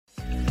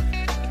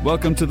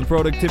Welcome to the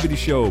Productivity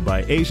Show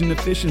by Asian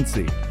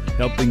Efficiency,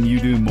 helping you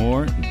do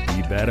more and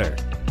be better.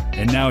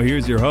 And now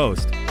here's your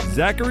host,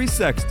 Zachary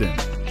Sexton.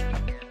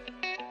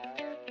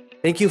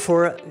 Thank you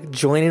for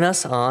joining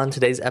us on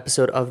today's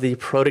episode of the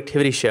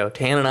Productivity Show.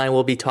 Tan and I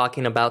will be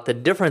talking about the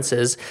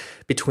differences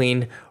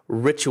between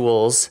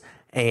rituals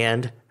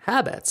and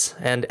habits.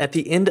 And at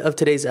the end of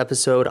today's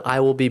episode,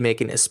 I will be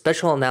making a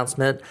special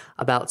announcement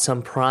about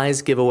some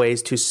prize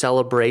giveaways to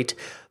celebrate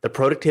the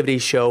Productivity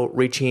Show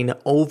reaching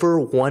over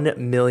 1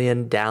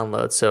 million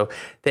downloads. So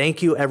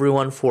thank you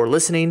everyone for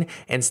listening,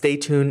 and stay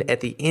tuned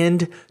at the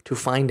end to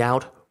find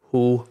out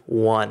who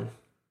won.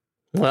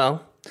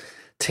 Well,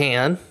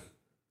 Tan,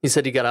 you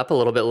said you got up a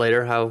little bit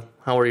later. How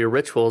were your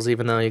rituals,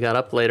 even though you got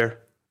up later?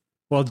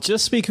 Well,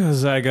 just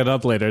because I got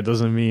up later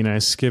doesn't mean I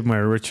skip my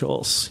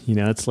rituals. You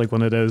know, it's like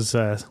one of those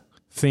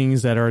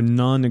things that are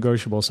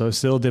non-negotiable. So I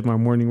still did my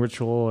morning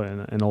ritual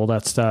and all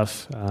that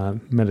stuff,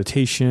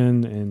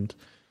 meditation and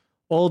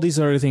all these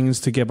other things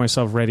to get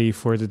myself ready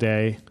for the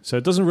day. So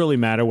it doesn't really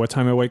matter what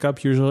time I wake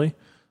up usually.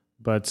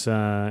 But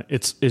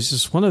it's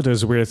just one of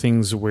those weird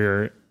things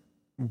where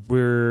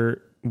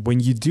when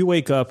you do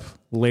wake up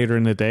later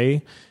in the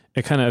day,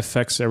 it kind of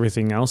affects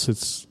everything else.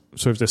 It's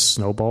sort of this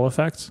snowball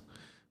effect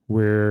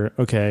where,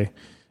 okay,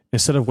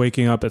 instead of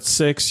waking up at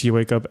 6, you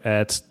wake up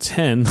at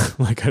 10,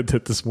 like I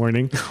did this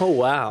morning. Oh,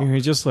 wow. And you're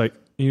just like,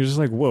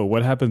 whoa,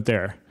 what happened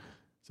there?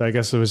 So I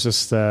guess it was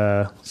just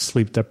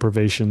sleep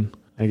deprivation,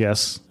 I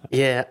guess.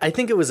 Yeah, I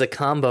think it was a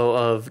combo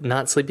of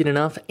not sleeping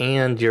enough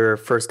and your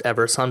first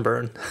ever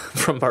sunburn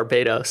from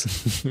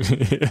Barbados.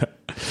 Yeah,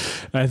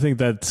 I think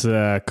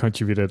that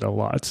contributed a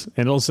lot.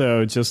 And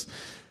also just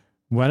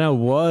when I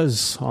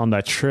was on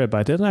that trip,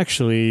 I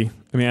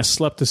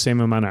slept the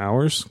same amount of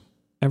hours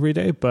every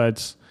day,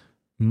 but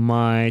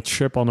my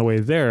trip on the way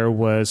there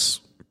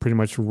was pretty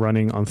much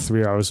running on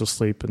 3 hours of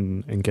sleep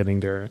and getting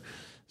there.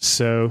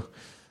 So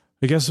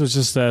I guess it was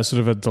just sort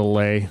of a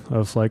delay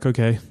of like,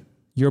 okay,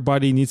 your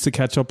body needs to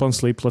catch up on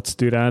sleep. Let's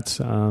do that.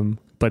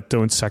 But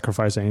don't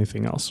sacrifice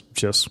anything else.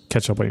 Just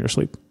catch up on your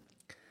sleep.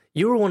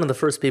 You were one of the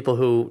first people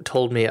who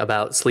told me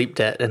about sleep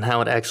debt and how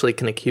it actually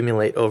can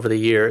accumulate over the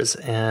years.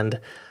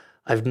 And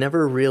I've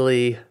never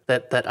really,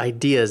 that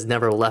idea has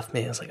never left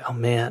me. I was like, oh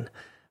man,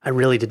 I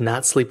really did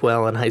not sleep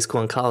well in high school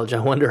and college. I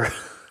wonder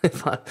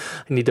if I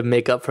need to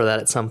make up for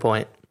that at some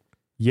point.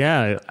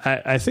 Yeah,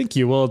 I think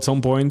you will at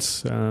some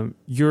point.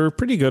 You're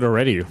pretty good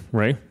already,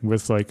 right?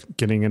 With like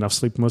getting enough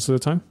sleep most of the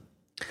time.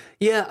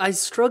 Yeah, I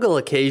struggle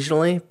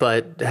occasionally,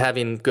 but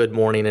having good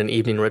morning and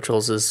evening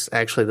rituals is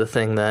actually the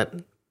thing that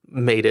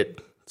made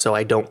it so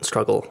I don't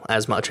struggle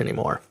as much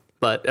anymore.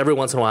 But every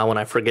once in a while when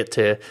I forget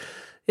to,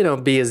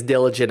 be as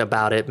diligent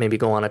about it, maybe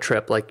go on a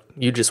trip like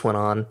you just went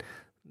on,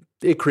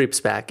 it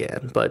creeps back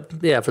in. But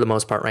yeah, for the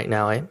most part right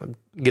now, I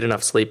get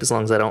enough sleep as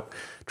long as I don't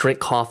drink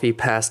coffee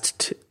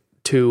past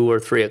 2 or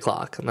 3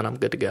 o'clock, and then I'm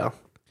good to go.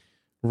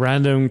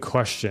 Random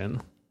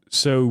question.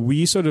 So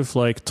we sort of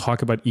like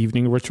talk about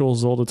evening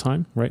rituals all the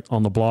time, right?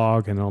 On the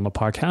blog and on the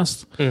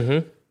podcast.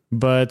 Mm-hmm.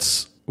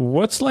 But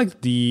what's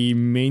like the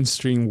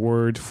mainstream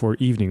word for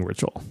evening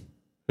ritual?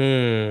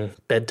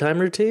 Bedtime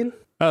routine?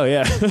 Oh,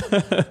 yeah.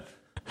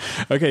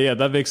 Okay, yeah,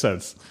 that makes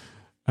sense.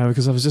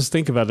 Because I was just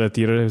thinking about that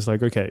the other day. I was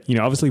like, okay,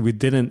 obviously we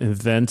didn't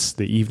invent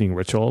the evening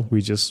ritual.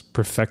 We just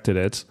perfected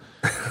it.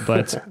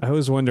 But I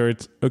always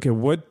wondered, okay,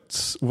 what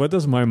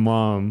does my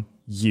mom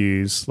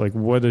use? Like,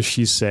 what does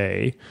she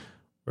say?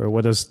 Or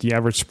what does the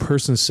average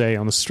person say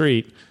on the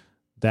street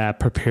that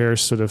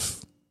prepares sort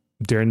of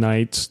their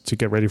night to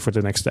get ready for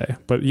the next day?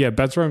 But yeah,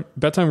 bedtime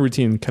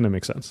routine kind of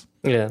makes sense.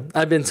 Yeah,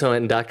 I've been so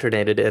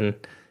indoctrinated in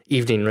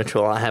evening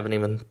ritual, I haven't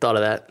even thought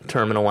of that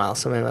term in a while,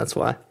 so maybe that's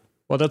why.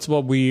 Well, that's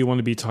what we want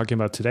to be talking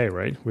about today,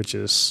 right? Which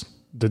is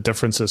the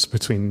differences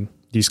between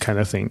these kind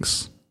of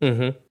things.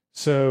 Mm-hmm.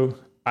 So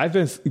I've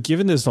been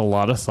giving this a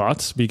lot of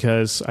thoughts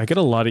because I get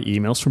a lot of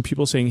emails from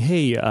people saying,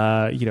 hey,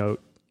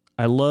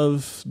 I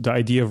love the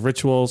idea of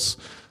rituals,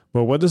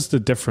 but what is the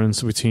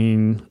difference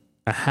between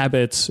a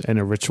habit and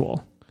a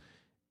ritual?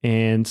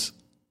 And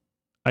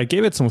I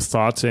gave it some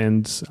thought,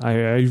 and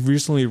I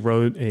recently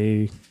wrote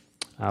a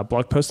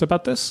blog post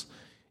about this,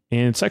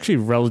 and it's actually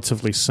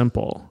relatively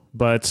simple,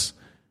 but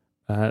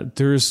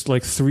there's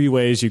like 3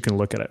 ways you can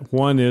look at it.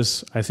 One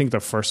is, I think the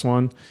first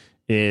one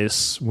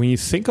is when you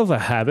think of a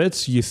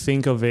habit, you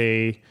think of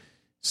a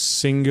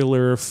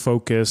singular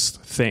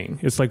focused thing.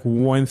 It's like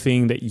one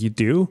thing that you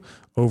do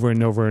over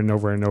and over and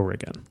over and over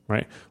again,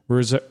 right?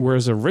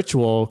 Whereas a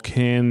ritual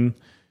can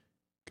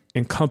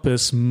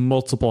encompass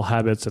multiple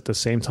habits at the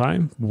same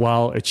time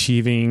while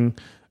achieving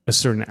a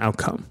certain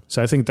outcome.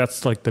 So I think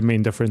that's like the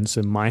main difference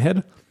in my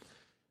head.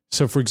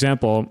 So for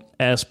example,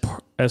 as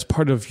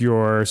part of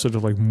your sort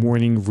of like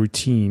morning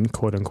routine,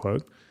 quote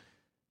unquote,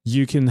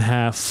 you can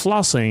have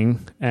flossing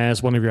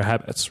as one of your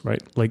habits,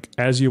 right? Like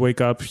as you wake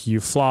up, you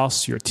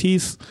floss your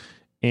teeth,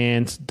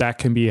 and that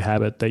can be a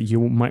habit that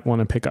you might want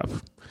to pick up.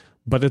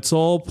 But it's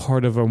all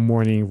part of a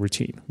morning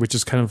routine, which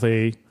is kind of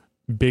a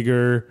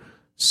bigger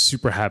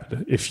super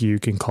habit, if you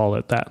can call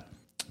it that.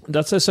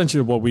 that's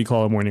essentially what we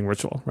call a morning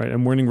ritual, right? A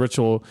morning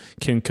ritual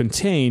can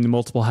contain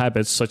multiple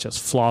habits such as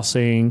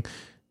flossing,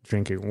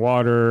 drinking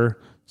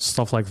water,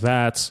 stuff like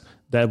that,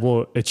 that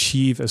will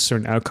achieve a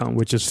certain outcome,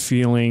 which is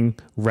feeling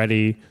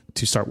ready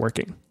to start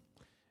working.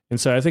 And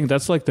so I think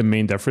that's like the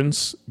main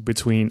difference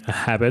between a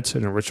habit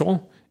and a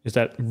ritual, is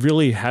that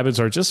really habits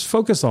are just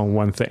focused on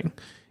one thing.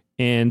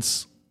 And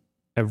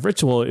a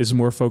ritual is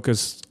more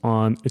focused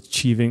on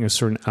achieving a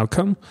certain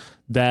outcome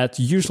that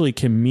usually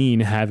can mean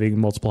having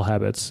multiple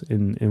habits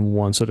in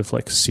one sort of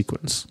like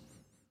sequence.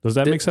 Does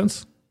that make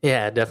sense?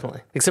 Yeah,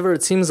 definitely. Except for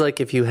it seems like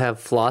if you have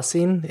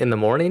flossing in the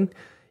morning,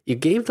 you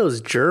gave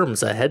those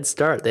germs a head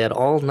start. They had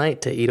all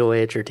night to eat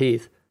away at your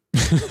teeth.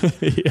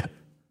 Yeah.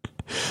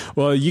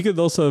 Well, you could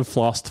also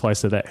floss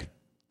twice a day.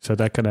 So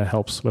that kind of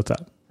helps with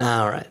that.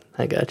 All right.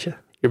 I gotcha.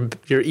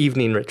 Your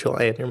evening ritual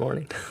and your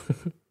morning.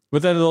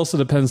 But then it also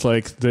depends,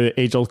 like the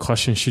age-old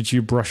question, should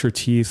you brush your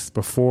teeth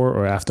before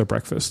or after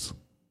breakfast?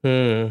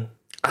 I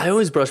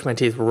always brush my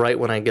teeth right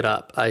when I get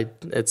up.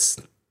 It's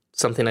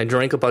something, I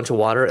drink a bunch of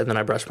water and then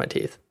I brush my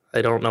teeth.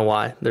 I don't know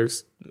why.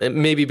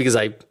 Maybe because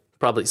I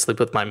probably sleep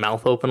with my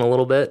mouth open a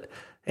little bit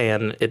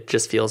and it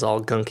just feels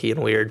all gunky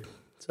and weird.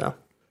 So,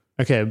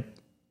 okay,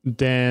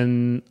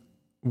 then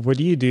what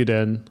do you do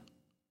then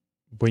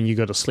when you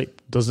go to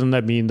sleep? Doesn't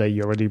that mean that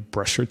you already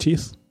brush your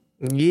teeth?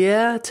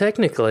 Yeah,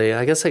 technically.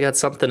 I guess I got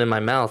something in my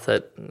mouth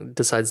that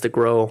decides to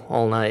grow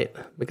all night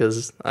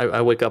because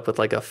I wake up with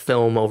like a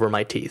film over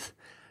my teeth.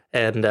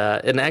 And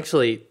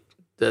actually,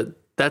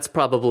 that's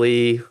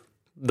probably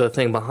the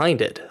thing behind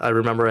it. I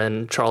remember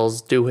in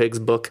Charles Duhigg's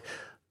book,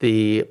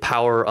 The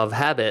Power of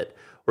Habit,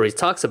 where he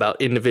talks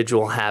about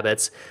individual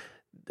habits.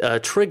 A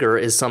trigger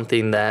is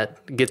something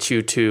that gets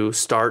you to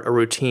start a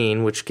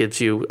routine, which gives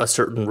you a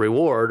certain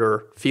reward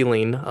or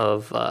feeling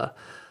of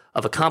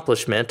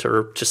accomplishment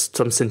or just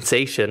some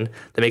sensation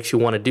that makes you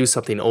want to do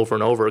something over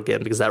and over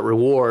again because that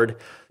reward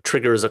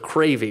triggers a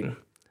craving.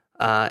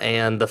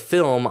 And the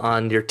film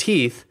on your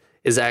teeth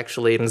is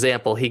actually an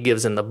example he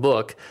gives in the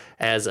book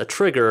as a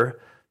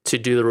trigger to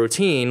do the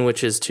routine,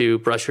 which is to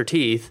brush your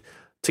teeth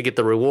to get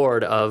the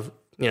reward of,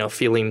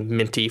 feeling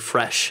minty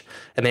fresh.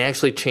 And they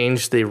actually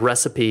changed the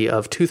recipe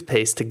of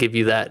toothpaste to give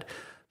you that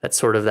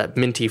sort of that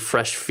minty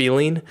fresh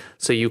feeling,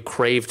 so you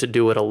crave to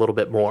do it a little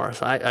bit more.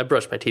 So I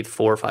brush my teeth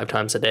 4 or 5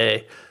 times a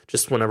day,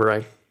 just whenever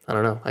I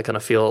don't know, I kind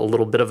of feel a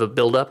little bit of a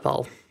buildup,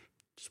 I'll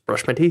just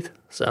brush my teeth.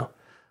 So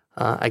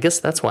I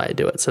guess that's why I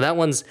do it. So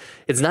that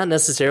it's not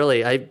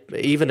necessarily,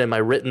 even in my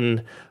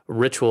written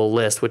ritual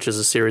list, which is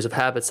a series of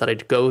habits that I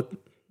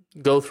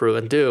go through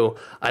and do,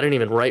 I didn't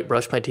even write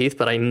brush my teeth,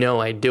 but I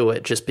know I do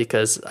it just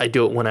because I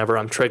do it whenever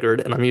I'm triggered,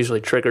 and I'm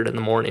usually triggered in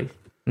the morning.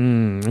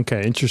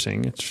 Okay,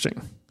 interesting.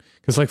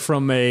 Because like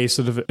from a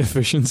sort of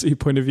efficiency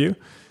point of view,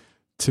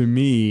 to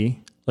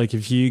me, like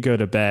if you go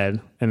to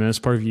bed and then as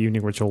part of your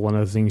evening ritual, one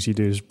of the things you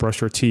do is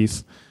brush your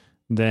teeth,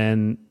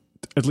 then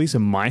at least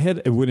in my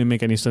head, it wouldn't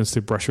make any sense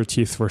to brush your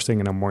teeth first thing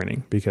in the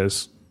morning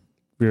because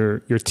your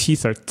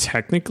teeth are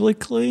technically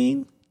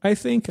clean, I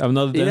think. I'm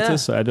not a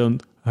dentist, so I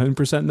don't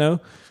 100%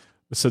 know.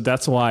 So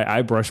that's why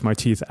I brush my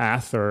teeth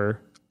after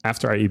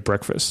I eat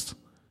breakfast.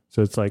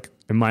 So it's like,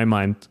 in my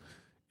mind,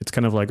 it's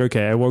kind of like,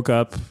 okay, I woke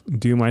up,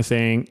 do my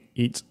thing,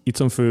 eat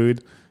some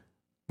food.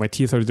 My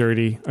teeth are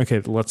dirty.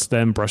 Okay, let's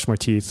then brush my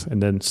teeth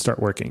and then start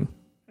working.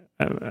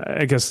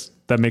 I guess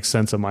that makes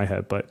sense in my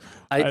head, but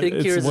I think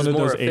it's yours one is of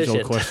more those efficient.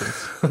 age-old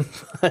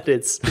questions. But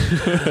it's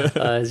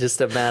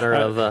just a matter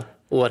of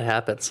what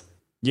happens.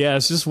 Yeah,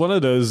 it's just one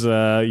of those,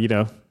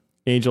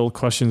 age-old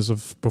questions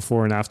of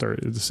before and after.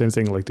 It's the same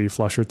thing, like do you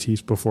flush your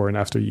teeth before and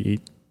after you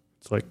eat?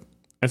 It's like,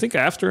 I think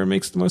after it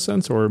makes the most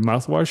sense, or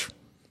mouthwash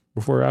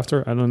before or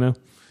after. I don't know.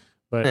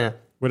 But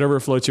whatever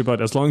floats your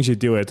boat, as long as you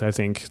do it, I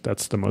think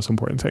that's the most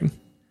important thing.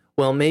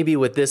 Well, maybe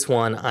with this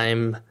one,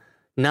 I'm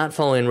not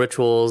following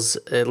rituals,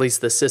 at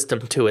least the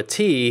system to a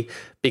T,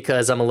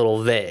 because I'm a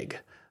little vague.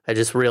 I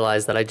just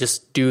realized that I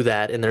just do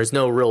that, and there's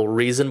no real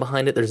reason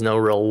behind it. There's no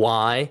real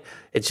why.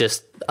 It's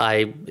just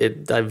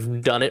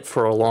I've done it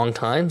for a long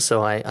time,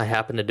 so I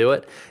happen to do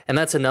it. And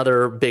that's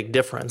another big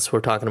difference. We're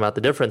talking about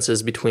the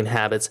differences between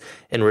habits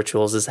and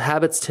rituals. Is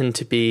habits tend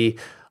to be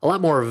a lot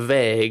more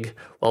vague,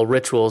 while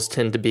rituals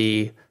tend to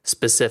be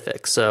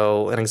specific.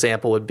 So an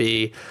example would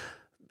be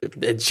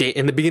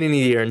in the beginning of the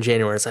year in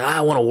January, it's like,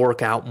 I want to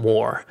work out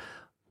more,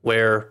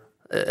 where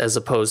as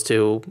opposed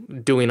to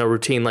doing a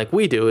routine like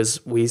we do is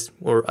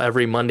or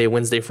every Monday,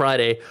 Wednesday,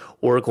 Friday,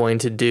 we're going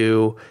to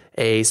do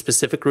a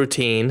specific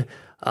routine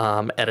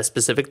at a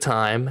specific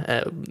time.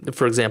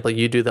 For example,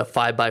 you do the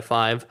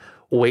 5x5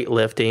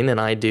 weightlifting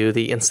and I do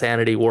the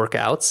insanity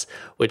workouts,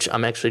 which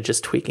I'm actually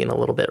just tweaking a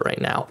little bit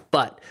right now.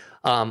 But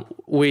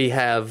we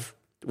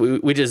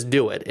just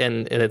do it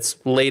and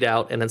it's laid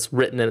out and it's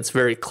written and it's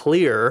very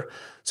clear.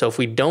 So if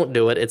we don't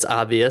do it, it's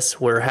obvious.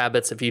 Where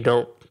habits, if you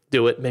don't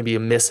do it, maybe you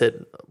miss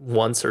it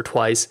once or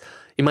twice,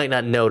 you might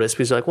not notice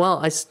because you're like,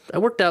 well, I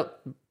worked out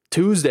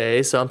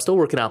Tuesday, so I'm still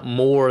working out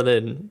more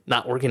than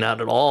not working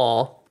out at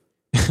all.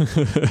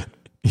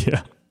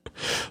 Yeah.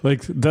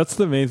 Like that's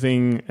the main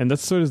thing. And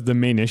that's sort of the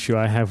main issue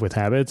I have with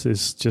habits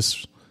is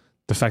just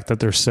the fact that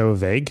they're so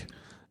vague.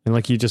 And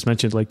like you just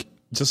mentioned, like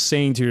just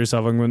saying to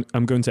yourself,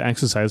 I'm going to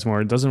exercise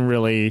more, it doesn't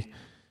really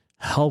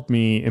help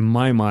me in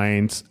my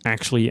mind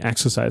actually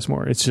exercise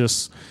more. It's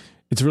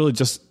really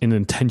just an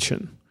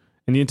intention.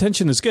 And the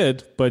intention is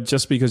good, but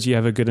just because you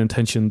have a good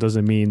intention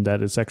doesn't mean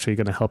that it's actually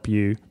going to help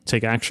you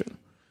take action.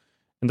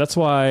 And that's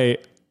why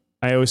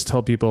I always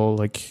tell people,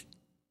 like,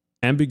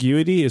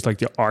 ambiguity is like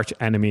the arch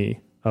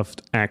enemy of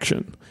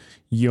action.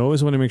 You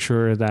always want to make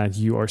sure that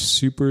you are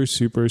super,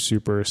 super,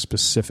 super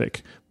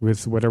specific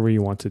with whatever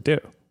you want to do,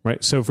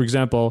 right? So for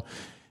example,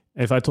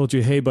 if I told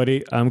you, hey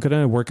buddy, I'm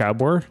going to work out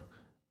more,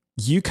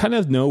 you kind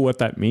of know what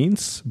that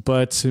means.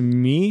 But to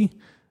me,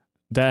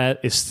 that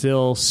is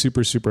still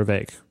super, super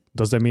vague.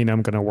 Does that mean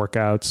I'm going to work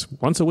out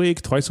once a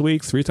week, twice a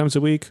week, 3 times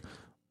a week?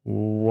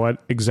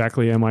 What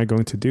exactly am I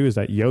going to do? Is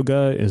that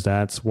yoga? Is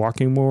that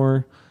walking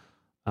more?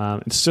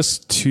 It's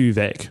just too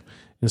vague.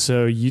 And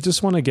so you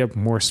just want to get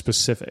more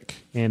specific.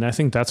 And I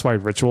think that's why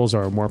rituals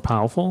are more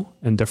powerful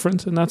and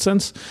different in that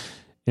sense.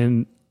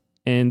 And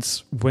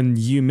when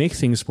you make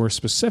things more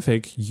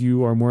specific,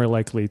 you are more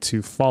likely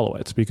to follow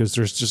it because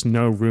there's just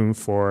no room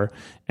for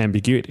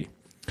ambiguity.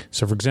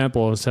 So for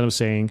example, instead of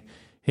saying,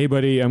 hey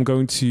buddy, I'm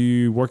going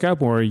to work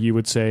out more, you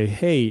would say,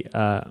 hey,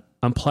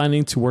 I'm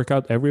planning to work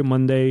out every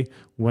Monday,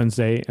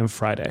 Wednesday, and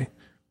Friday.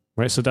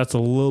 Right? So that's a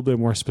little bit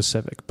more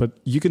specific, but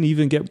you can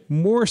even get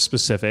more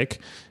specific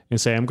and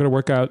say, I'm going to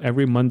work out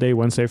every Monday,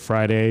 Wednesday,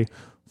 Friday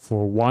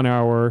for 1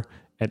 hour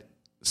at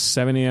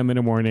 7 a.m. in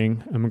the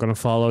morning. I'm going to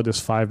follow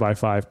this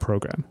 5x5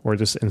 program or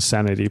this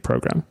insanity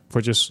program for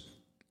just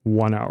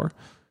 1 hour.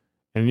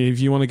 And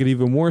if you want to get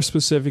even more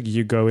specific,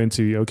 you go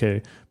into,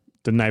 okay,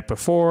 the night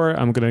before,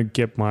 I'm going to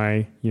get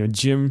my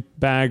gym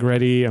bag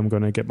ready. I'm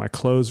going to get my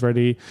clothes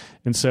ready.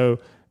 And so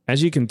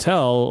as you can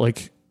tell,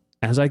 like,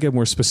 as I get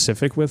more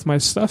specific with my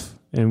stuff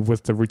and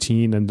with the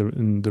routine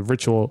and the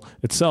ritual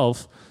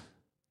itself,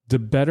 the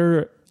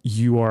better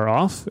you are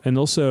off. And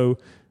also,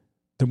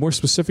 the more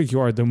specific you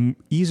are, the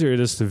easier it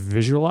is to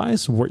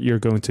visualize what you're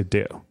going to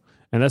do.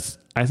 And that's,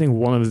 I think,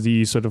 one of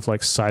the sort of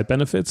like side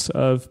benefits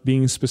of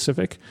being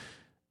specific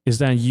is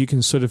that you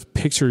can sort of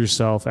picture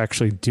yourself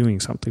actually doing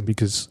something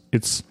because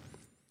it's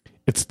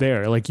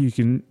there. Like you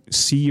can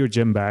see your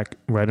gym bag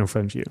right in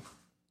front of you.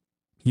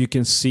 You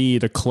can see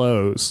the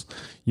clothes.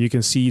 You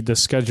can see the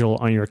schedule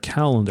on your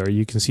calendar.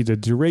 You can see the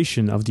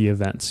duration of the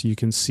events. You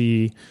can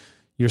see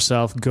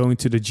yourself going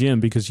to the gym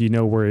because you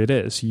know where it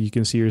is. You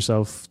can see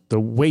yourself the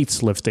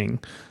weights lifting.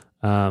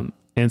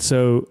 And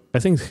so I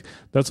think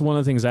that's one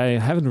of the things I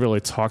haven't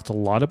really talked a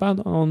lot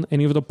about on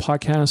any of the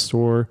podcasts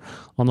or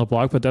on the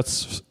blog, but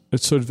it's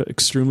sort of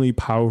extremely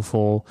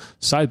powerful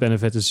side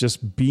benefit is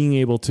just being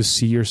able to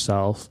see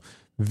yourself,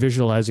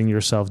 visualizing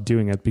yourself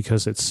doing it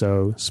because it's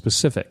so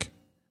specific.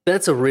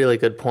 That's a really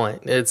good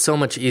point. It's so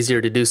much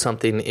easier to do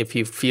something if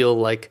you feel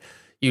like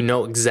you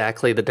know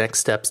exactly the next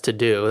steps to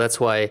do.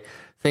 That's why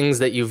things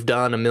that you've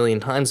done a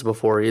million times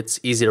before, it's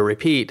easy to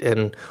repeat.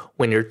 And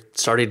when you're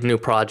starting a new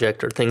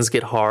project or things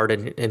get hard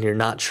and you're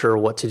not sure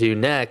what to do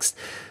next,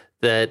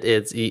 that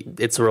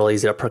it's real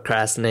easy to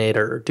procrastinate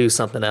or do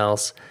something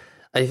else.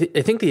 I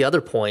think the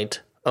other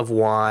point of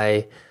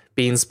why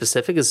being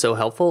specific is so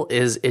helpful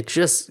is it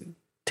just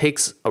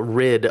takes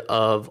rid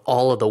of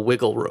all of the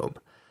wiggle room.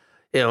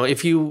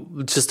 If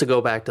you, just to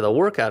go back to the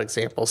workout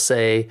example,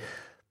 say,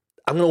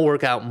 I'm going to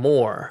work out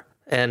more,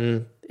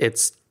 and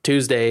it's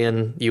Tuesday,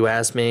 and you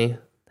ask me,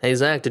 hey,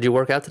 Zach, did you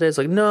work out today? It's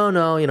like, no,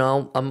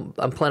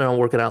 I'm planning on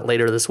working out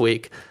later this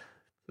week.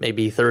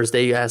 Maybe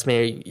Thursday, you ask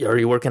me, are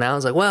you working out?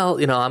 It's like, well,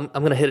 I'm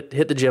going to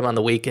hit the gym on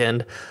the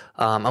weekend.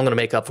 I'm going to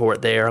make up for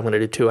it there. I'm going to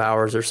do 2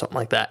 hours or something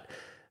like that.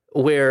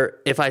 Where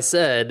if I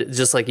said,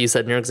 just like you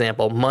said in your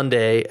example,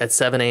 Monday at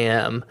 7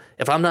 a.m.,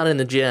 if I'm not in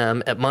the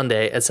gym at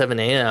Monday at 7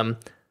 a.m.,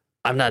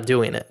 I'm not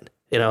doing it,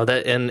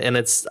 that, and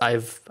it's,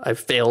 I've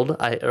failed.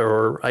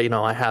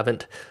 I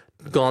haven't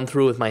gone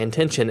through with my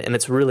intention, and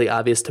it's really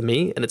obvious to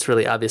me, and it's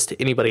really obvious to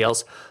anybody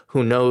else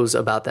who knows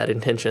about that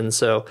intention.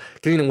 So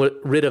getting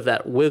rid of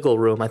that wiggle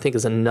room, I think,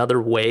 is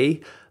another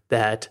way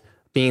that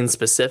being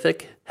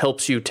specific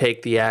helps you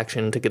take the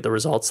action to get the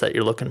results that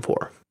you're looking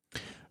for.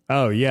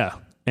 Oh yeah.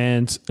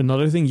 And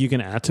another thing you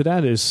can add to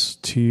that is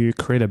to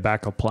create a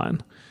backup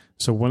plan.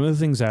 So one of the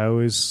things I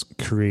always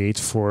create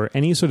for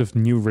any sort of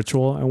new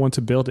ritual I want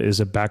to build is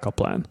a backup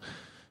plan.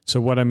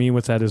 So what I mean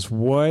with that is,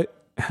 what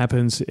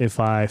happens if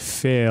I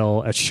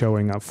fail at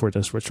showing up for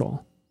this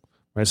ritual?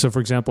 Right. So for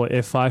example,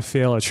 if I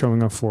fail at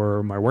showing up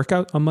for my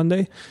workout on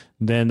Monday,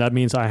 then that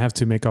means I have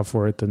to make up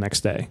for it the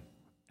next day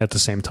at the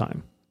same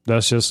time.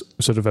 That's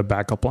just sort of a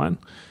backup plan.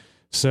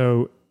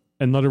 So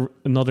another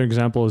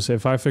example is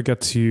if I forget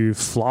to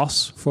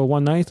floss for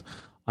one night,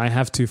 I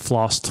have to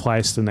floss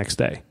twice the next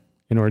day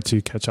in order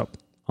to catch up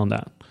on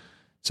that.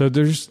 So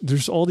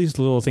there's all these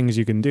little things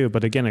you can do,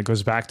 but again, it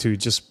goes back to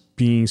just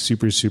being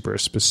super, super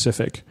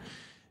specific.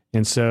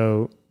 And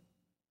so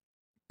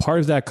part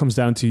of that comes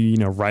down to,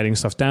 writing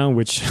stuff down,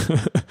 which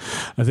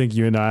I think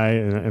you and I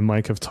and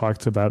Mike have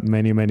talked about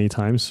many, many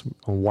times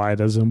on why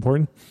that is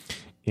important.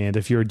 And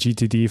if you're a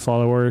GTD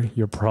follower,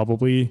 you're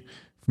probably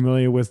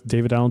familiar with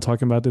David Allen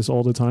talking about this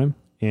all the time.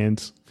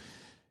 And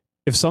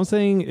if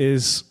something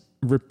is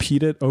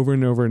repeated over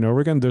and over and over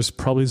again, there's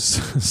probably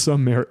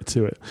some merit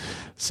to it.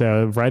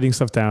 So writing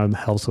stuff down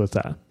helps with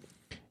that.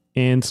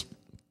 And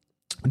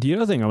the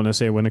other thing I want to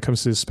say when it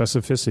comes to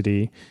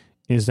specificity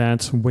is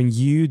that when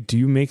you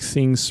do make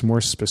things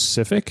more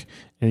specific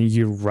and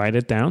you write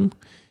it down,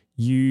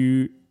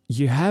 you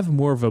have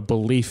more of a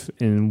belief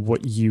in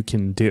what you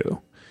can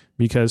do.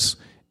 Because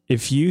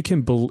if you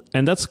can,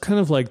 and that's kind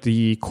of like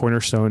the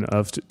cornerstone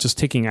of just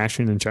taking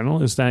action in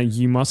general, is that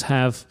you must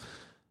have,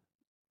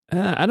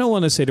 I don't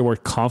want to say the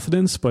word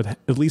confidence, but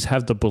at least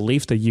have the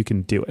belief that you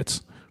can do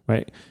it,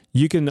 right?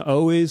 You can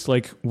always,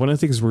 like, one of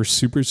the things we're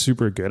super,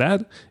 super good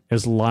at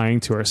is lying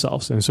to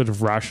ourselves and sort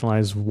of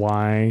rationalize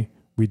why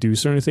we do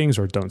certain things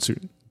or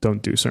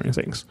don't do certain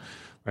things,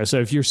 right? So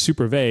if you're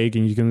super vague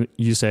and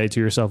you say to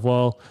yourself,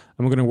 well,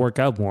 I'm going to work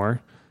out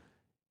more,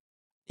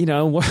 you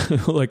know,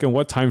 like in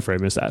what time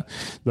frame is that?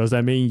 Does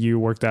that mean you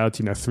worked out,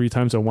 3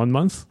 times in 1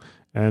 month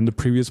and the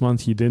previous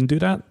month you didn't do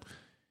that?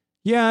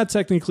 Yeah,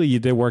 technically you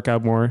did work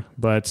out more,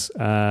 but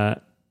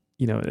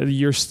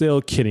you're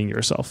still kidding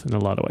yourself in a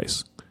lot of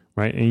ways,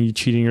 right? And you're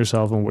cheating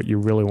yourself on what you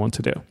really want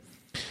to do.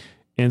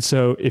 And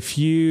so if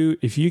you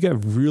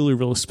get really,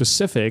 really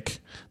specific,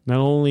 not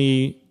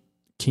only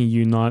can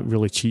you not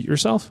really cheat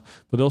yourself,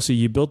 but also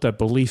you build that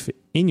belief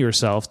in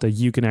yourself that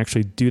you can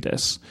actually do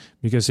this.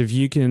 Because if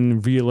you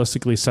can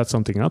realistically set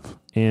something up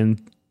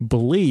and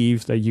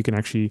believe that you can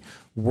actually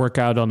work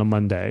out on a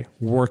Monday,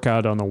 work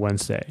out on a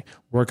Wednesday,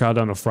 work out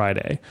on a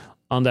Friday,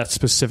 on that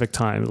specific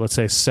time, let's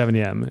say 7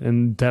 a.m.,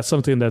 and that's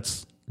something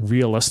that's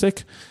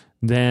realistic,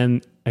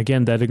 then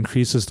again, that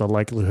increases the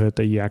likelihood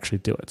that you actually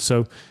do it.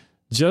 So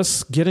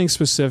just getting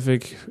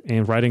specific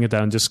and writing it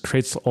down just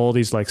creates all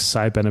these like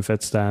side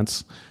benefits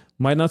that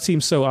might not seem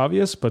so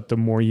obvious, but the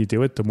more you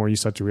do it, the more you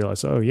start to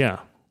realize, oh yeah,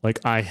 like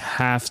I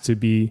have to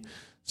be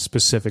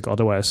specific,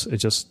 otherwise it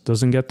just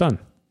doesn't get done.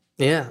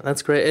 Yeah,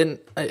 that's great. And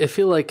I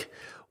feel like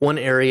one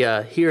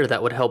area here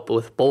that would help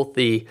with both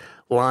the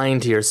lying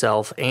to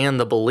yourself and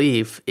the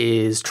belief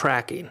is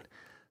tracking.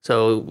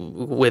 So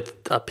with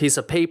a piece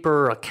of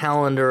paper, a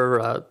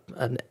calendar,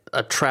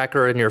 a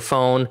tracker in your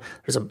phone,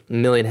 there's a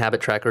million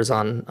habit trackers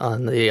on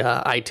the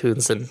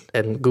iTunes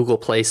and Google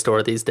Play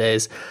Store these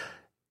days.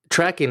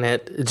 Tracking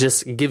it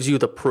just gives you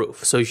the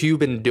proof. So if you've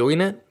been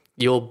doing it,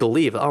 you'll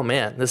believe, oh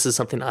man, this is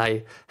something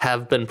I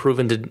have been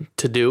proven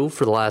to do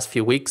for the last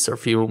few weeks or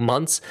few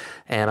months,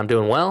 and I'm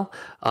doing well.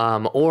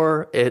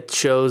 Or it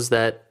shows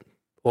that,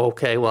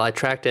 okay, well, I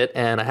tracked it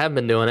and I have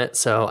been doing it,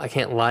 so I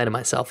can't lie to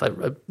myself.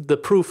 The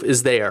proof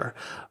is there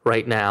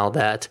right now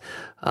that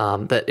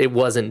it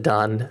wasn't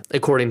done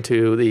according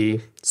to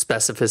the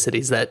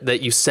specificities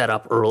that you set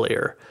up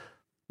earlier.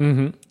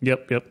 Mm-hmm.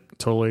 Yep.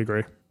 Totally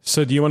agree.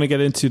 So do you want to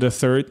get into the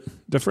third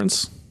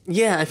difference?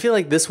 Yeah, I feel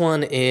like this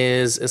one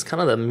is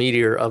kind of the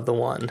meteor of the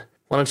one.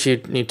 Why don't you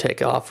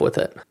take off with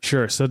it?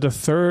 Sure. So the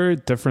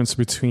third difference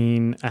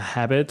between a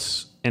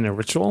habit and a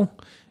ritual,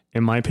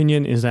 in my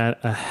opinion, is that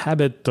a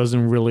habit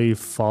doesn't really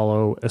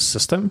follow a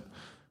system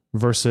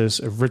versus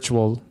a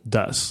ritual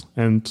does.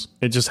 And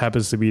it just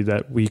happens to be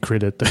that we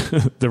created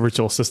the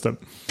ritual system.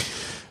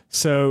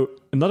 So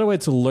another way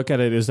to look at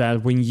it is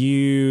that when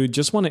you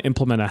just want to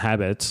implement a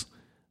habit,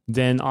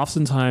 then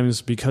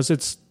oftentimes because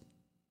it's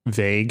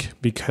vague,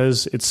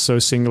 because it's so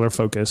singular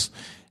focus,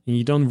 and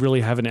you don't really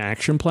have an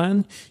action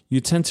plan, you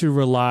tend to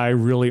rely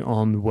really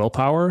on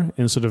willpower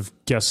and sort of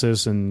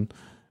guesses and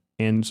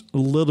a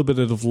little bit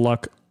of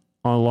luck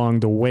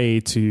along the way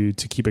to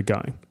keep it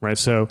going, right?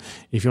 So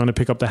if you want to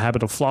pick up the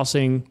habit of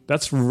flossing,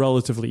 that's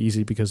relatively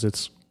easy because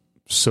it's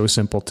so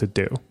simple to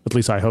do. At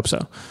least I hope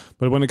so.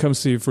 But when it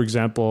comes to, for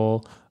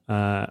example,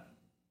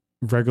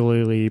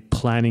 regularly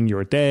planning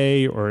your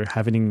day or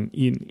having an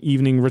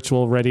evening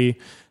ritual ready,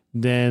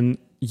 then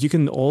you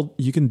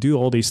can do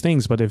all these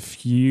things. But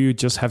if you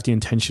just have the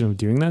intention of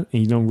doing that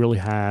and you don't really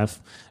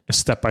have a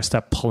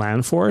step-by-step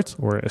plan for it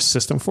or a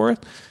system for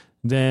it,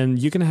 then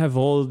you can have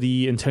all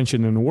the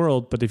intention in the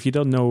world, but if you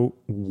don't know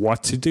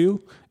what to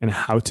do and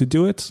how to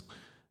do it,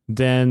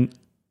 then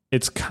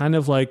it's kind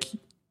of like,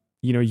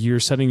 you're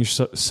setting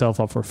yourself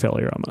up for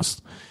failure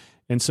almost.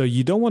 And so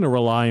you don't want to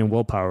rely on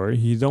willpower.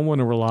 You don't want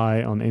to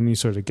rely on any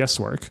sort of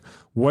guesswork.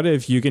 What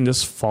if you can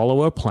just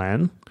follow a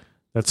plan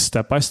that's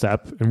step by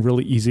step and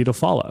really easy to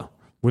follow?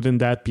 Wouldn't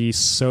that be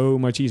so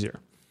much easier?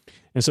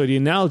 And so the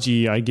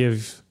analogy I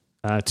give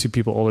to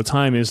people all the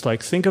time is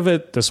like, think of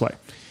it this way.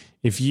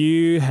 If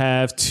you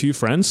have two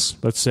friends,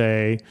 let's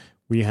say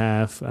we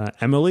have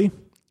Emily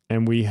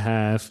and we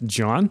have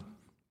John,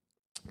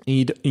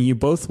 and you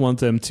both want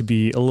them to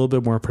be a little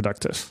bit more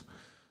productive,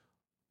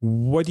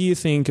 what do you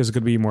think is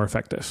going to be more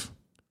effective?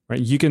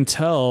 Right? You can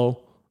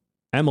tell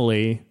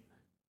Emily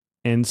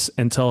and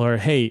tell her,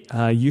 hey,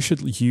 you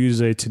should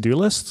use a to-do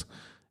list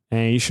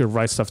and you should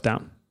write stuff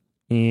down.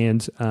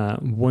 And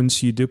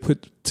once you do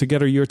put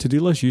together your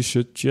to-do list, you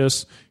should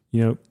just,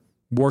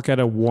 work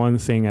at one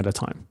thing at a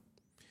time.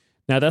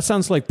 Now that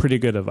sounds like pretty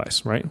good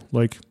advice, right?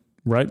 Like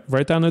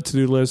write down a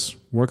to-do list,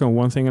 work on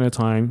one thing at a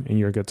time, and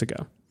you're good to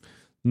go.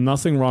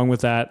 Nothing wrong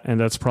with that. And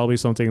that's probably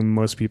something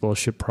most people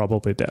should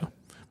probably do,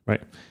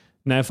 right?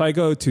 Now, if I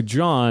go to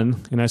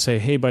John and I say,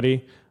 hey,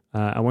 buddy,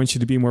 I want you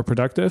to be more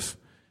productive.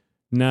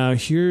 Now,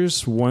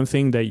 here's one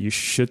thing that you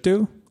should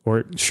do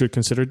or should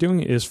consider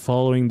doing is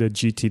following the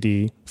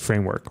GTD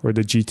framework or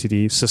the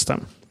GTD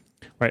system,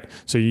 right?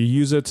 So you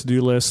use a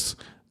to-do list.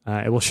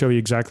 It will show you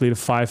exactly the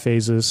 5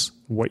 phases,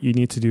 what you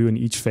need to do in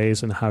each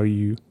phase and how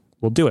you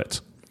will do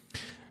it.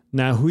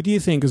 Now, who do you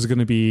think is going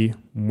to be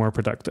more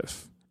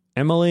productive?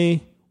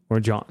 Emily or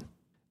John?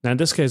 Now, in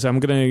this case, I'm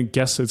going to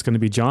guess it's going to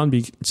be John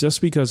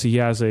just because he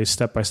has a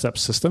step-by-step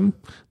system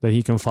that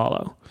he can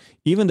follow.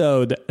 Even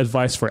though the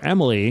advice for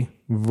Emily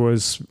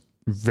was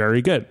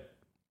very good.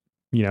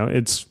 You know,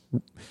 it's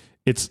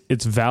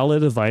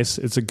valid advice.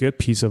 It's a good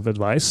piece of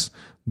advice,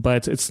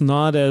 but it's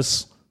not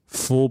as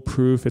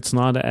foolproof. It's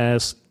not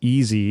as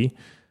easy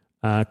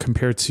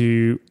compared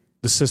to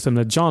the system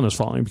that John is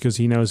following because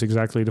he knows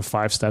exactly the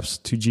 5 steps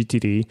to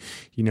GTD.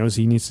 He knows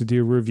he needs to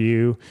do a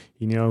review.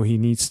 He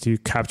needs to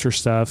capture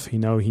stuff. He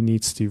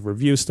needs to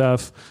review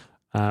stuff,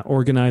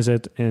 organize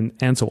it,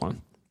 and so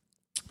on.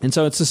 And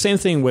so it's the same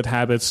thing with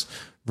habits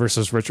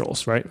versus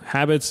rituals, right?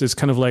 Habits is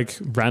kind of like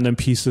random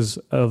pieces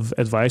of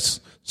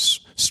advice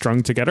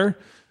strung together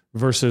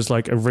versus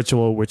like a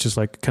ritual, which is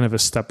like kind of a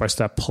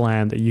step-by-step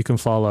plan that you can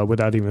follow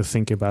without even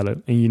thinking about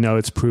it. And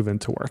it's proven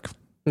to work.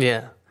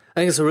 Yeah. I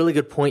think it's a really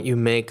good point you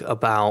make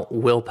about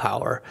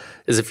willpower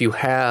is if you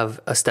have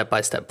a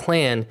step-by-step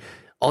plan,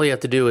 all you have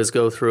to do is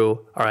go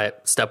through, all right,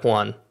 step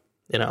 1,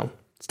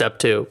 step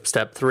 2,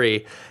 step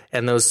 3,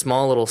 and those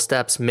small little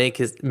steps makes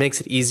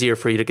it easier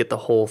for you to get the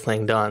whole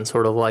thing done,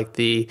 sort of like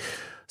the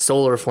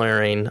solar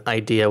flaring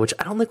idea, which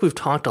I don't think we've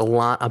talked a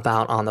lot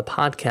about on the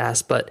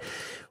podcast, but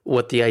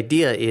what the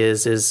idea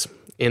is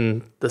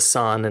in the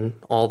sun and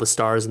all the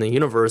stars in the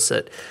universe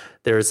that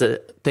there's a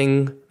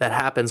thing that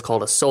happens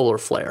called a solar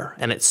flare,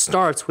 and it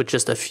starts with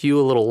just a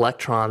few little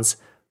electrons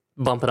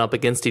bumping up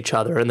against each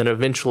other, and then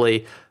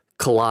eventually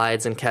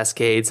collides and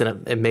cascades,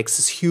 and it makes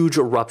this huge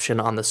eruption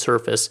on the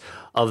surface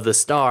of the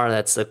star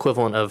that's the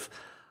equivalent of,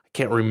 I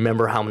can't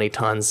remember how many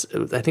tons,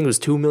 I think it was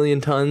 2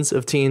 million tons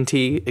of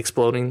TNT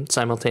exploding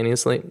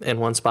simultaneously in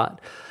one spot.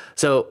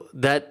 So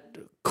that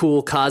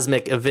cool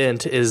cosmic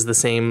event is the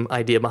same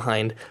idea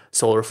behind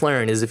solar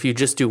flaring, is if you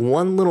just do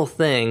one little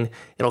thing,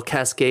 it'll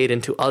cascade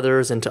into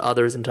others, into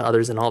others, into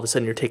others, and all of a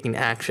sudden you're taking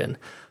action.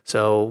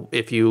 So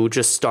if you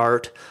just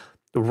start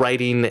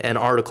writing an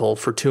article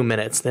for 2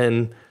 minutes,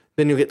 then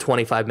you'll get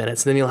 25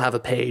 minutes, then you'll have a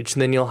page,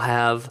 and then you'll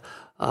have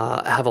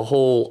a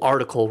whole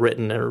article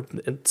written, or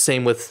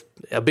same with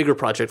a bigger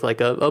project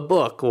like a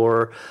book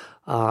or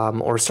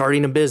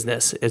starting a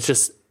business. It's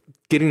just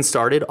getting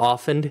started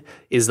often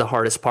is the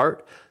hardest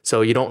part.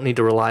 So you don't need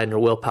to rely on your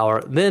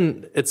willpower.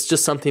 Then it's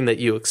just something that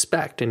you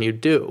expect and you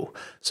do.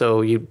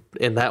 So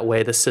in that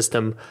way, the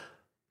system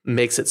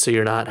makes it so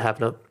you're not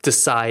having to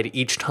decide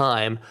each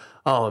time,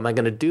 oh, am I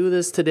going to do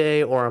this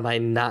today or am I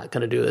not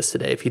going to do this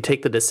today? If you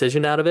take the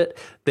decision out of it,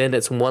 then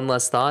it's one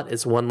less thought.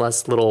 It's one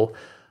less little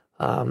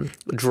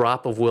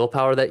drop of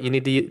willpower that you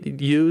need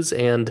to use.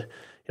 And,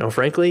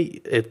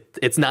 frankly,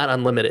 it's not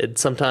unlimited.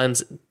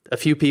 Sometimes a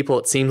few people,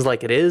 it seems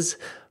like it is,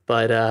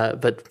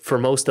 but for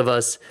most of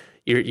us,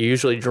 you're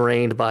usually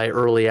drained by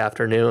early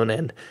afternoon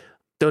and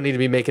don't need to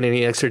be making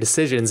any extra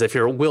decisions. If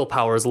your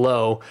willpower is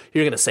low,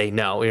 you're going to say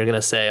no. You're going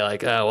to say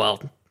like, oh,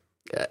 well,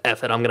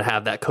 F it, I'm going to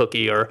have that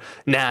cookie, or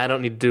nah, I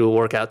don't need to do a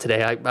workout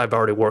today. I've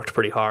already worked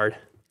pretty hard.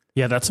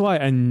 Yeah, that's why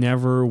I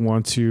never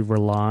want to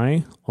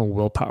rely on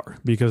willpower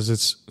because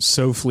it's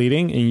so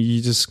fleeting and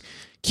you just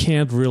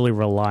can't really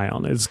rely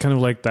on it. It's kind of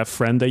like that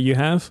friend that you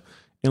have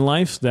in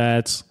life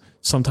that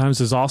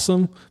sometimes is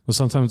awesome, but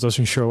sometimes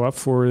doesn't show up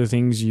for the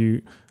things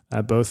you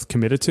both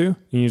committed to. And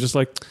you're just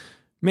like,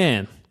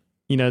 man,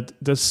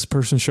 this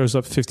person shows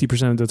up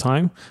 50% of the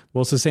time.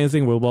 Well, it's the same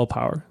thing with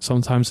willpower.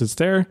 Sometimes it's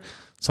there,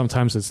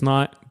 sometimes it's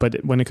not.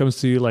 But when it comes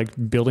to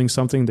like building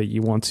something that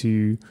you want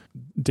to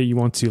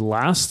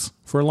last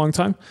for a long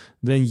time,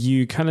 then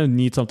you kind of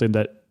need something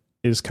that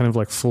is kind of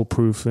like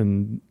foolproof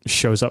and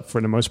shows up for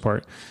the most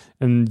part.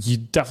 And you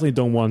definitely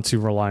don't want to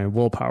rely on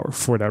willpower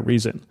for that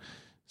reason.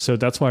 So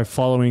that's why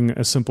following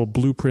a simple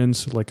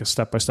blueprint, like a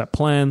step-by-step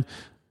plan,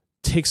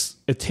 takes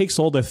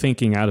all the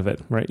thinking out of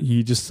it, right?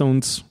 You just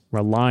don't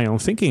rely on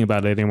thinking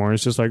about it anymore.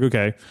 It's just like,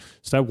 okay,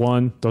 step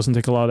 1 doesn't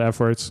take a lot of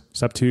effort.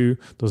 Step 2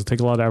 doesn't take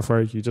a lot of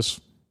effort. You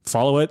just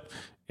follow it.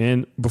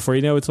 And before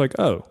you know, it's like,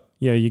 oh,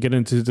 yeah, you get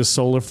into the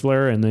solar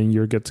flare and then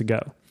you're good to go.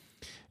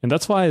 And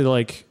that's why,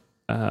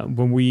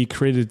 when we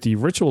created the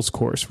rituals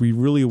course, we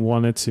really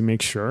wanted to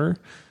make sure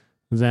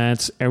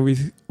that every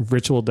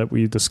ritual that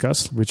we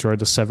discussed, which are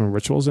the 7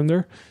 rituals in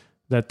there,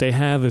 that they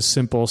have a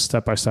simple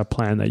step-by-step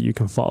plan that you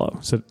can follow.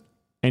 So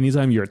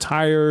anytime you're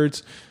tired,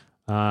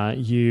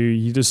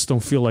 you just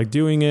don't feel like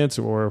doing it,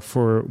 or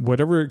for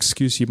whatever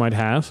excuse you might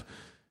have,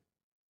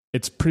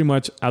 it's pretty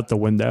much out the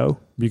window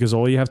because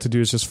all you have to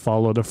do is just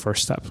follow the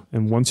first step.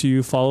 And once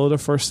you follow the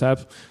first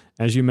step,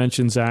 as you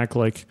mentioned, Zach,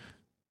 like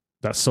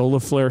that solar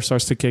flare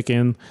starts to kick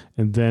in,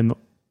 and then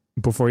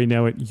before you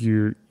know it,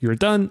 you're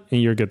done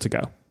and you're good to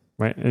go.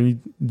 right?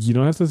 And you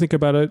don't have to think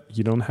about it.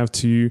 You don't have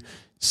to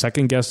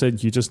second guess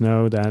it. You just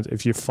know that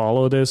if you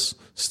follow this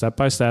step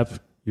by step,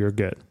 you're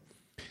good.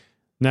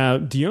 Now,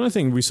 the only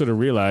thing we sort of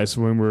realize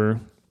when we're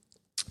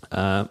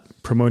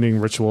promoting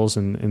rituals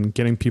and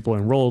getting people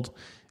enrolled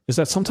is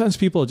that sometimes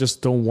people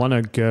just don't want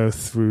to go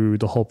through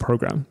the whole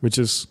program, which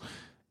is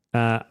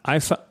I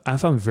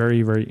found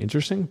very, very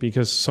interesting,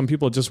 because some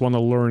people just want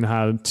to learn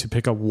how to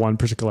pick up one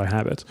particular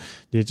habit.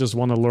 They just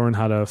want to learn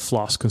how to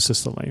floss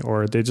consistently,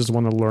 or they just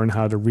want to learn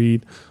how to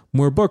read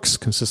more books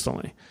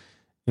consistently.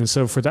 And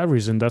so for that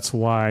reason, that's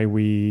why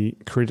we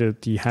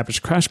created the Habits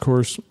Crash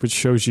Course, which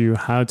shows you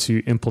how to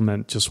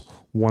implement just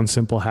one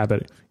simple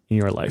habit in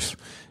your life.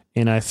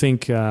 And I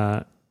think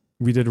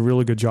we did a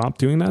really good job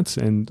doing that,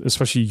 and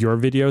especially your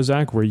video,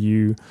 Zach, where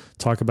you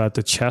talk about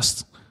the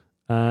chest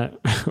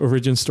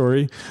origin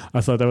story.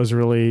 I thought that was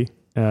really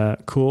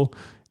cool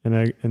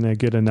and a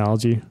good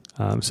analogy.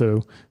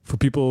 So for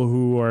people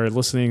who are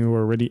listening, who are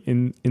already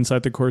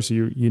inside the course,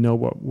 you know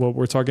what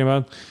we're talking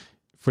about.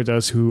 For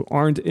those who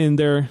aren't in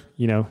there,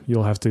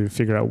 you'll have to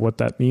figure out what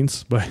that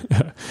means. But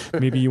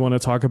maybe you want to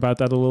talk about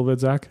that a little bit,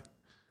 Zach?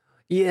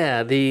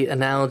 Yeah, the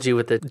analogy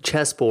with the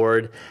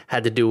chessboard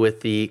had to do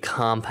with the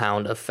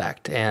compound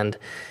effect. And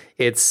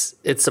it's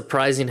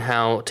surprising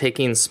how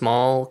taking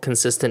small,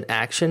 consistent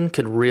action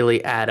could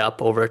really add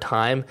up over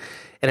time.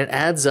 And it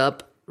adds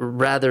up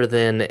rather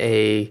than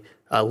a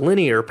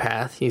linear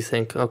path. You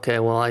think, okay,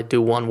 well, I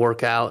do one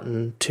workout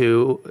and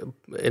two,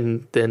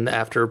 and then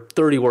after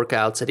 30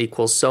 workouts, it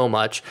equals so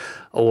much,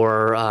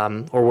 or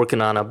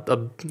working on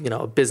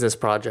a business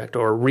project,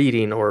 or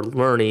reading, or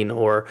learning,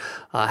 or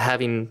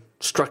having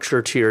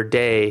structure to your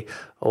day,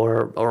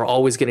 or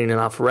always getting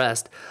enough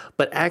rest.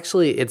 But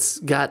actually, it's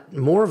got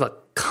more of a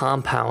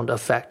compound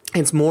effect.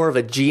 It's more of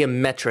a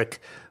geometric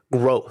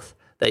growth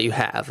that you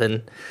have.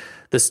 And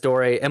the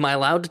story, am I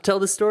allowed to tell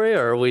the story,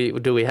 or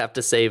do we have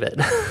to save it?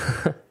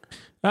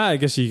 I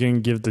guess you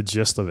can give the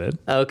gist of it.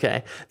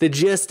 Okay. The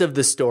gist of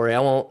the story, I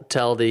won't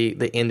tell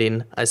the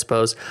ending, I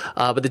suppose,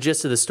 but the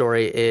gist of the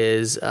story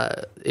is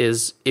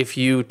if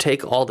you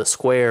take all the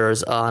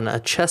squares on a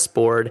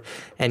chessboard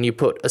and you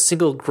put a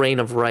single grain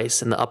of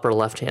rice in the upper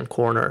left-hand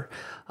corner,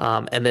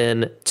 and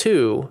then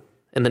 2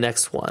 in the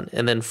next one,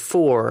 and then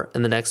 4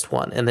 in the next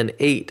one, and then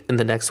 8 in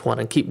the next one,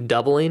 and keep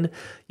doubling,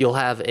 you'll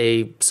have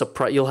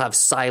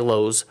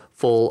silos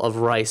full of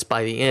rice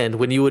by the end,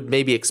 when you would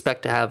maybe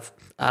expect to have,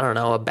 I don't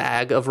know, a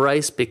bag of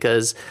rice,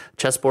 because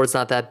chessboard's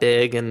not that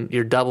big and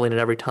you're doubling it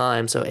every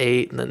time. So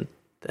 8 and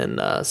then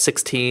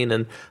 16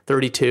 and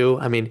 32.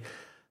 I mean,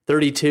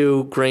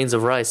 32 grains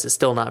of rice is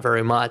still not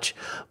very much,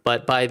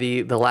 but by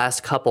the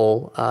last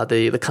couple,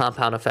 the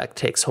compound effect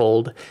takes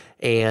hold,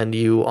 and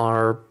you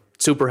are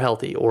super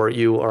healthy, or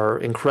you are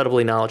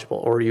incredibly knowledgeable,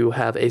 or you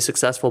have a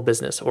successful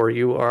business, or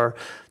you are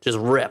just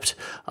ripped.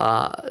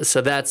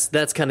 So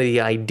that's kind of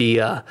the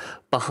idea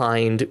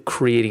behind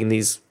creating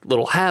these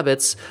little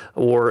habits,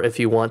 or if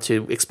you want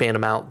to expand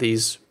them out,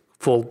 these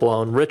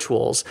full-blown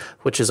rituals,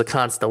 which is a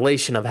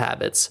constellation of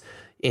habits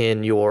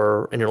in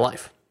your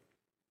life.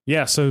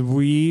 Yeah, so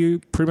we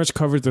pretty much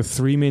covered the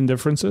 3 main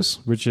differences,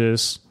 which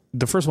is,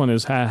 the first one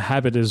is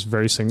habit is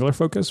very singular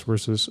focus,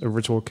 versus a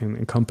ritual can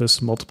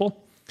encompass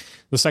multiple.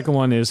 The second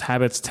one is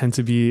habits tend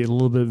to be a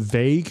little bit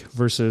vague,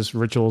 versus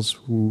rituals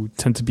which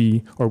tend to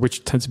be a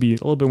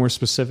little bit more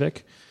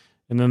specific.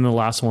 And then the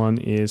last one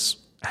is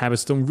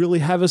habits don't really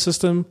have a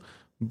system,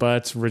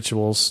 but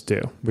rituals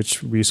do,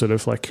 which we sort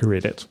of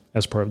created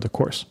as part of the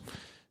course.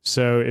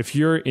 So if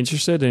you're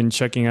interested in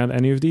checking out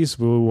any of these,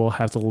 we will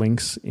have the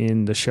links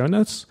in the show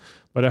notes.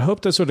 But I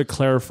hope that sort of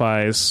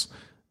clarifies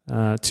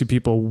to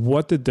people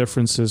what the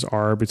differences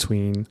are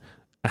between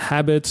a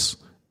habit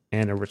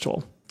and a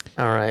ritual.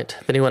 All right.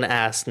 If anyone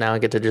asks, now I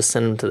get to just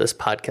send them to this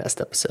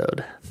podcast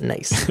episode.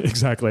 Nice.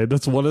 Exactly.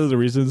 That's one of the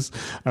reasons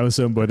I was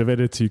so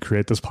motivated to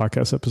create this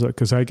podcast episode,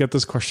 because I get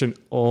this question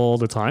all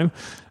the time.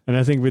 And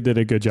I think we did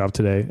a good job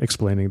today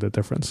explaining the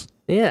difference.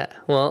 Yeah.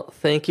 Well,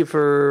 thank you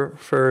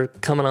for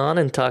coming on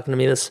and talking to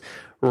me this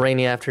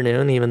rainy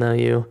afternoon. Even though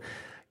you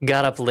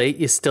got up late,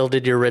 you still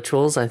did your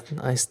rituals.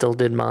 I still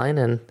did mine,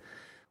 and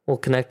we'll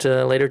connect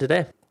later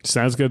today.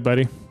 Sounds good,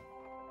 buddy.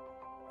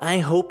 I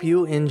hope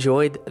you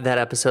enjoyed that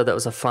episode. That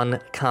was a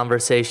fun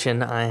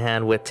conversation I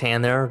had with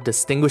Tan there,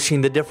 distinguishing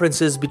the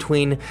differences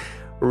between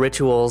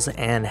rituals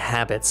and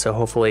habits. So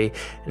hopefully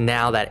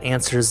now that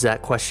answers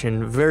that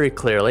question very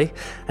clearly.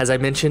 As I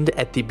mentioned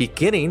at the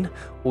beginning,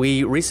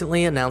 we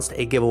recently announced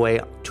a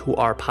giveaway to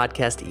our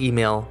podcast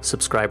email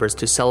subscribers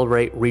to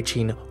celebrate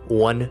reaching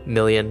 1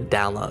 million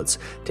downloads.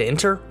 To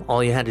enter,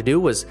 all you had to do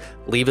was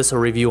leave us a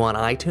review on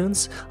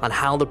iTunes on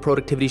how the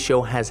Productivity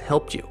Show has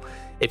helped you.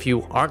 If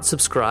you aren't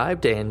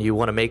subscribed and you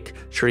want to make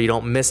sure you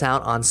don't miss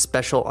out on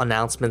special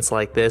announcements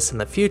like this in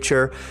the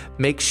future,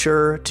 make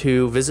sure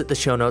to visit the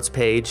show notes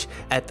page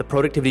at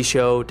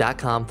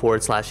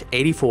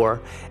theproductivityshow.com/84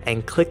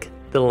 and click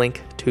the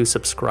link to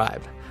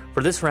subscribe.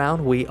 For this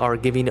round, we are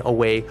giving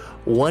away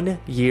 1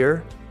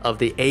 year of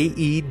the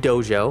AE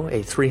Dojo,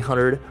 a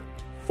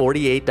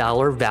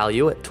 $348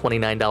 value at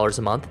 $29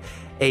 a month,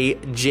 a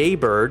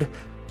Jaybird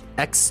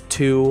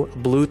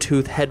X2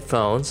 Bluetooth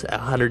headphones, a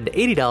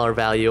 $180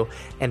 value,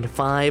 and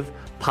 5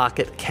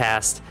 Pocket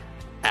Cast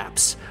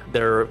apps.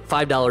 They're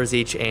 $5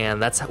 each,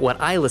 and that's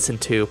what I listen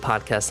to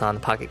podcasts on.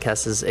 Pocket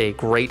Cast is a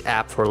great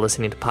app for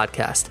listening to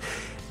podcasts.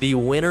 The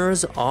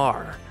winners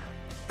are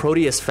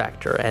Proteus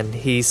Factor, and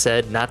he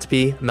said not to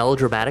be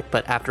melodramatic,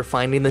 but after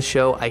finding the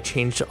show, I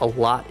changed a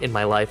lot in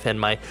my life and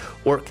my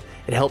work.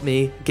 It helped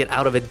me get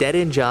out of a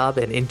dead-end job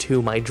and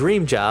into my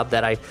dream job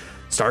that I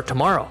start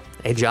tomorrow,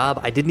 a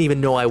job I didn't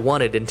even know I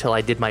wanted until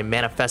I did my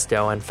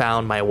manifesto and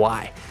found my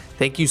why.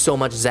 Thank you so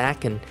much,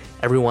 Zach, and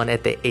everyone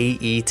at the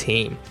AE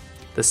team.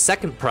 The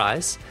second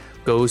prize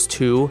goes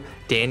to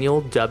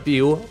Daniel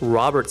W.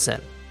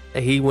 Robertson.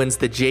 He wins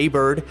the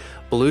Jaybird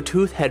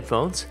Bluetooth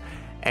headphones,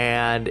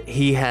 and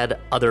he had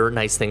other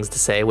nice things to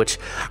say, which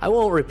I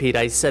won't repeat.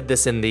 I said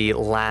this in the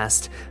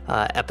last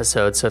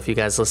episode, so if you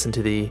guys listened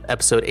to the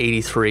episode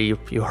 83,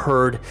 you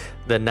heard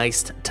the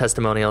nice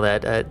testimonial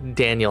that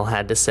Daniel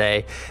had to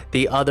say.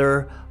 The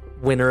other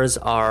winners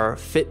are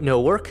Fit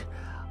No Work,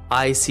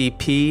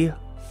 ICP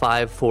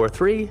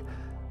 543,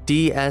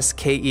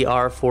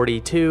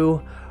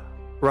 DSKER42,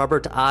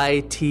 Robert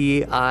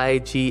ITIGHE,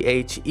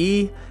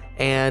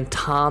 and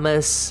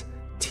Thomas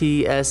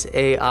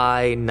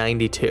TSAI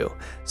 92.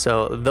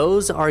 So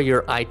those are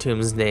your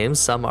iTunes names.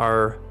 Some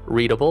are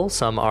readable,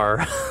 some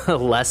are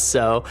less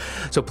so.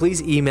 So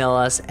please email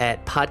us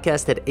at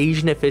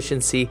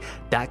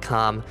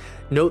podcast@asianefficiency.com.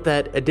 Note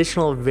that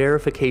additional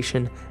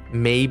verification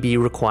may be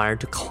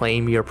required to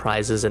claim your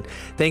prizes. And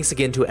thanks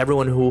again to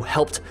everyone who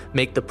helped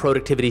make the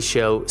Productivity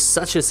Show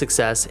such a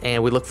success.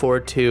 And we look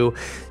forward to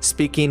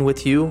speaking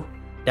with you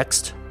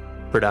next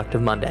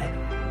Productive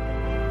Monday.